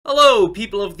Hello,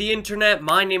 people of the internet,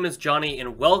 my name is Johnny,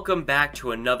 and welcome back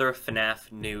to another FNaF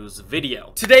news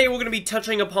video. Today, we're going to be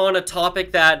touching upon a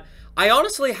topic that I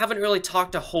honestly haven't really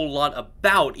talked a whole lot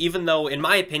about, even though, in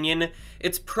my opinion,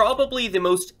 it's probably the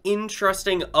most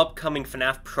interesting upcoming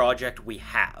FNaF project we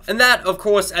have. And that, of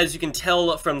course, as you can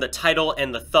tell from the title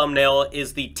and the thumbnail,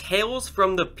 is the Tales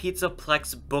from the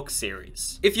Pizzaplex book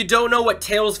series. If you don't know what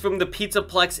Tales from the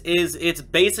Pizzaplex is, it's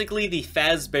basically the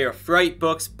Fazbear Fright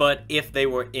books, but if they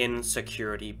were in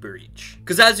Security Breach.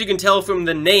 Because as you can tell from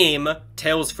the name,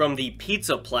 Tales from the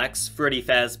Pizzaplex, Freddy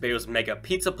Fazbear's Mega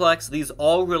Pizzaplex, these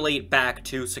all relate back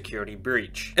to Security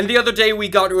Breach. And the other day we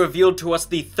got revealed to us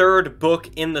the third book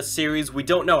in the series. We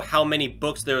don't know how many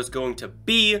books there's going to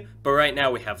be, but right now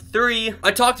we have 3.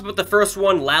 I talked about the first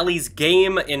one, Lally's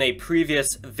Game, in a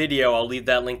previous video. I'll leave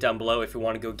that link down below if you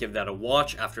want to go give that a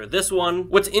watch after this one.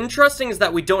 What's interesting is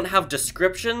that we don't have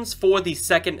descriptions for the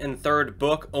second and third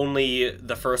book. Only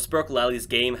the first book, Lally's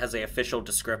Game, has an official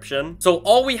description. So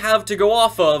all we have to go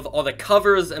off of are the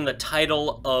covers and the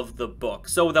title of the book.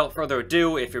 So without further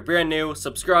ado, if you're brand new,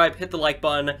 subscribe, hit the like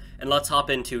button, and let's hop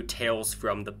into Tales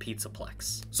from the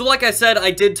Pizzaplex. So like I said,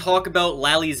 I did talk about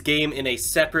Lally's Game in a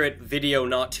separate video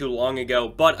not too long ago,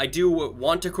 but I do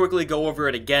want to quickly go over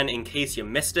it again in case you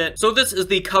missed it. So this is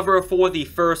the cover for the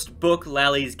first book,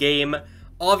 Lally's Game.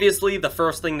 Obviously, the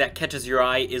first thing that catches your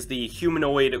eye is the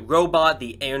humanoid robot,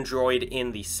 the android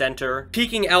in the center,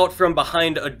 peeking out from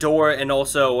behind a door, and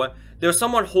also there's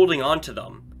someone holding on to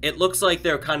them. It looks like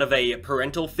they're kind of a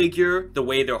parental figure, the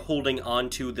way they're holding on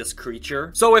to this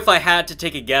creature. So if I had to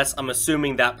take a guess, I'm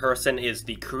assuming that person is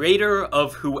the creator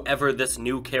of whoever this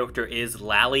new character is,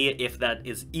 Lally, if that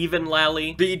is even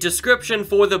Lally. The description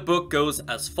for the book goes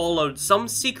as followed: some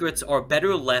secrets are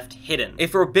better left hidden. A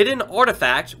forbidden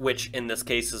artifact, which in this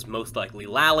case is most likely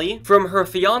Lally, from her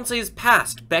fiance's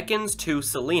past beckons to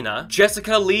Selena.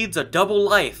 Jessica leads a double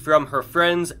life from her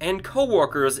friends and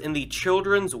co-workers in the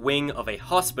children's wing of a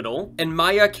hospital. And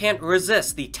Maya can't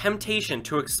resist the temptation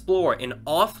to explore an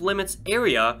off-limits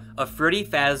area of Freddy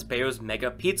Fazbear's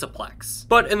Mega Pizzaplex.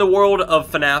 But in the world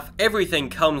of FNaF, everything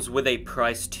comes with a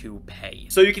price to pay.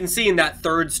 So you can see in that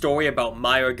third story about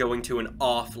Maya going to an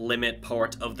off-limit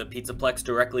part of the Pizzaplex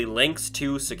directly links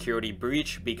to Security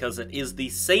Breach because it is the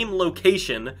same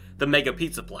location, the Mega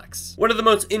Pizzaplex. One of the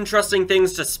most interesting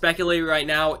things to speculate right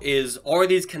now is, are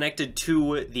these connected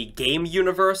to the game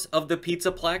universe of the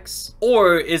Pizzaplex?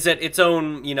 Or is it its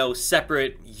own,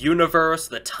 separate universe,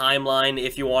 the timeline,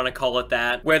 if you want to call it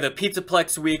that, where the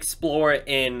Pizzaplex we explore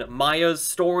in Maya's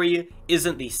story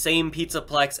isn't the same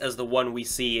Pizzaplex as the one we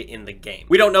see in the game?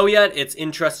 We don't know yet. It's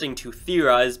interesting to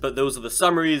theorize, but those are the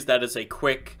summaries. That is a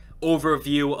quick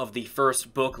overview of the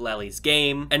first book, Lally's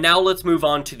Game. And now let's move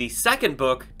on to the second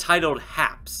book, titled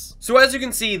Happs. So as you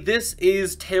can see, this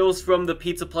is Tales from the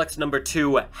Pizzaplex number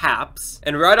 2, Happs.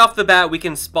 And right off the bat, we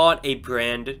can spot a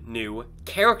brand new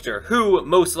character, who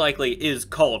most likely is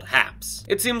called Happs.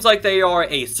 It seems like they are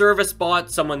a service bot,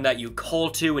 someone that you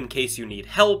call to in case you need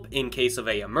help, in case of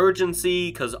a emergency,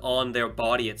 because on their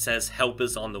body it says help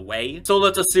is on the way. So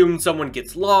let's assume someone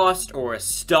gets lost or is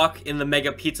stuck in the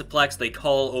Mega Pizzaplex, they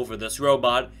call over this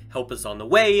robot, help is on the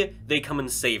way, they come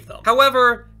and save them.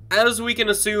 However, as we can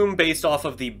assume based off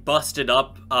of the busted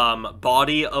up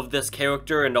body of this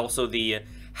character and also the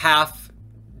half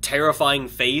terrifying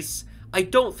face, I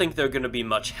don't think they're going to be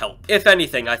much help. If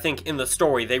anything, I think in the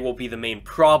story they will be the main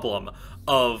problem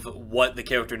of what the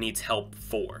character needs help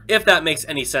for, if that makes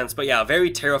any sense. But yeah, very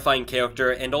terrifying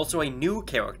character and also a new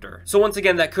character. So once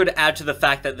again, that could add to the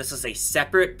fact that this is a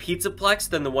separate Pizzaplex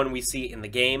than the one we see in the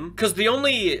game, because the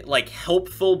only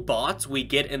helpful bots we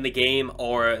get in the game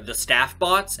are the staff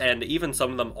bots, and even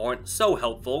some of them aren't so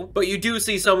helpful, but you do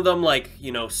see some of them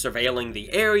surveilling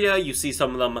the area, you see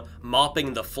some of them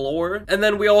mopping the floor, and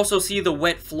then we also see the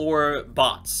wet floor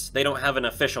bots. They don't have an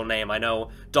official name. I know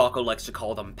Dawko likes to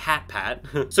call them Pat.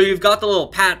 So you've got the little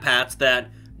Pat-Pats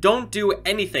that don't do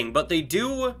anything, but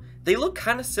they look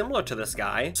kind of similar to this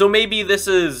guy. So maybe this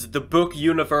is the book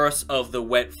universe of the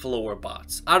wet floor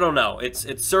bots. I don't know. It's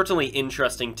certainly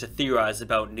interesting to theorize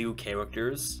about new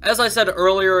characters. As I said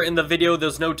earlier in the video,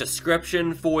 there's no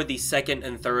description for the second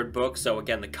and third book, so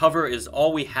again, the cover is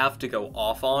all we have to go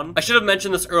off on. I should have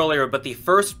mentioned this earlier, but the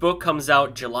first book comes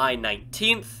out July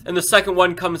 19th, and the second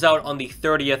one comes out on the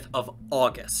 30th of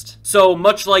August. So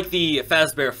much like the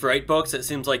Fazbear Fright books, it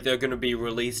seems like they're going to be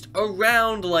released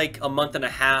around a month and a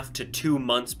half to 2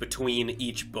 months between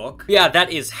each book. Yeah, that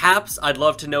is Happs. I'd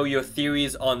love to know your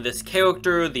theories on this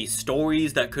character, the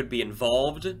stories that could be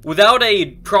involved. Without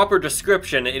a proper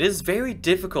description, it is very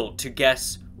difficult to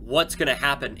guess what's gonna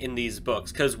happen in these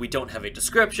books, because we don't have a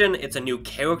description, it's a new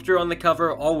character on the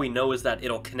cover, all we know is that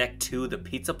it'll connect to the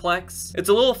Pizzaplex. It's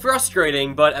a little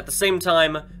frustrating, but at the same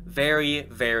time, very,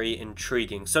 very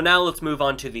intriguing. So now let's move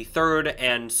on to the third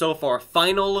and so far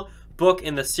final book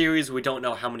in the series. We don't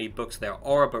know how many books there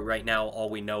are, but right now all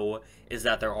we know is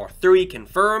that there are 3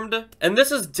 confirmed. And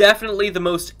this is definitely the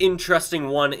most interesting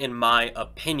one in my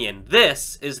opinion.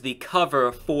 This is the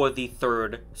cover for the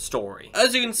third story.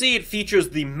 As you can see, it features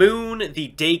the moon,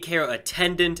 the daycare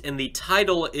attendant, and the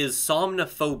title is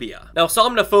Somniphobia. Now,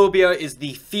 Somniphobia is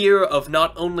the fear of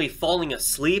not only falling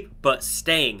asleep, but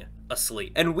staying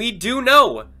asleep. And we do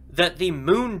know that the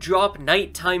Moondrop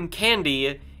nighttime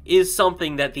candy is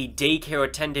something that the daycare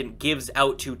attendant gives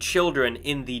out to children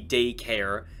in the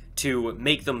daycare to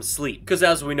make them sleep. Because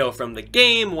as we know from the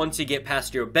game, once you get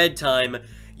past your bedtime,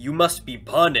 you must be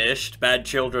punished. Bad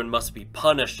children must be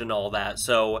punished and all that.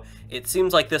 So it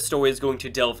seems like this story is going to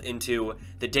delve into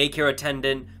the daycare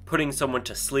attendant putting someone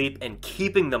to sleep and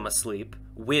keeping them asleep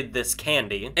with this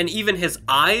candy. And even his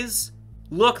eyes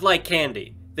look like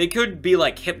candy. They could be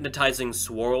like hypnotizing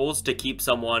swirls to keep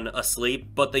someone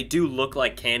asleep, but they do look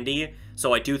like candy,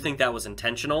 so I do think that was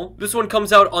intentional. This one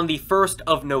comes out on the 1st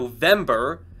of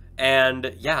November,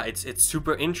 and yeah, it's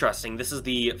super interesting. This is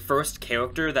the first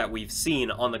character that we've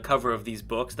seen on the cover of these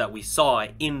books that we saw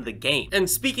in the game. And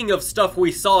speaking of stuff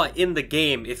we saw in the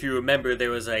game, if you remember,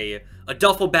 there was a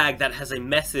duffel bag that has a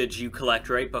message you collect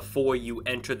right before you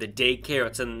enter the daycare.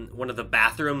 It's in one of the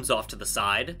bathrooms off to the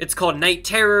side. It's called Night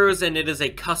Terrors, and it is a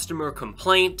customer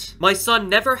complaint. My son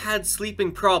never had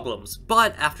sleeping problems,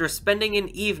 but after spending an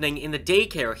evening in the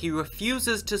daycare, he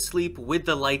refuses to sleep with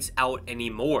the lights out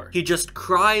anymore. He just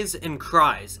cries and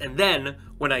cries, and then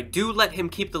when I do let him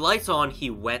keep the lights on,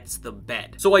 he wets the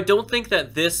bed. So I don't think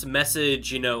that this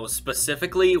message, you know,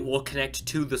 specifically will connect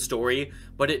to the story,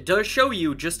 but it does show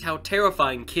you just how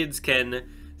terrifying kids can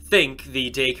think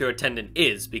the daycare attendant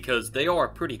is, because they are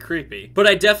pretty creepy. But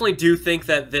I definitely do think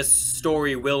that this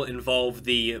story will involve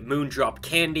the Moondrop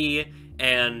candy,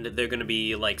 and they're gonna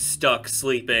be, like, stuck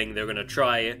sleeping. They're gonna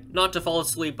try not to fall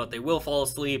asleep, but they will fall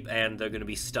asleep, and they're gonna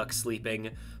be stuck sleeping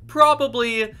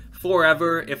probably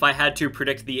forever, if I had to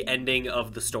predict the ending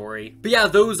of the story. But yeah,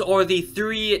 those are the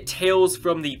 3 Tales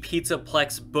from the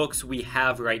Pizzaplex books we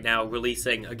have right now,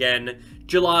 releasing, again,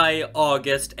 July,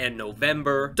 August, and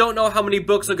November. Don't know how many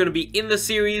books are going to be in the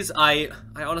series. I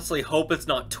honestly hope it's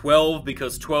not 12,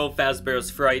 because 12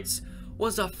 Fazbear's Frights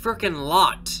was a frickin'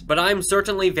 lot. But I'm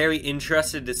certainly very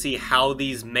interested to see how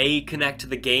these may connect to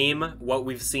the game, what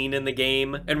we've seen in the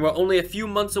game. And we're only a few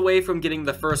months away from getting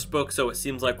the first book, so it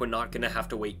seems like we're not gonna have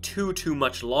to wait too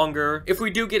much longer. If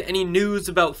we do get any news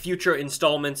about future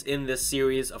installments in this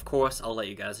series, of course, I'll let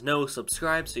you guys know.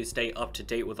 Subscribe so you stay up to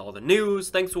date with all the news.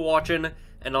 Thanks for watching,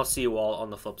 and I'll see you all on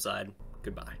the flip side.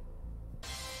 Goodbye.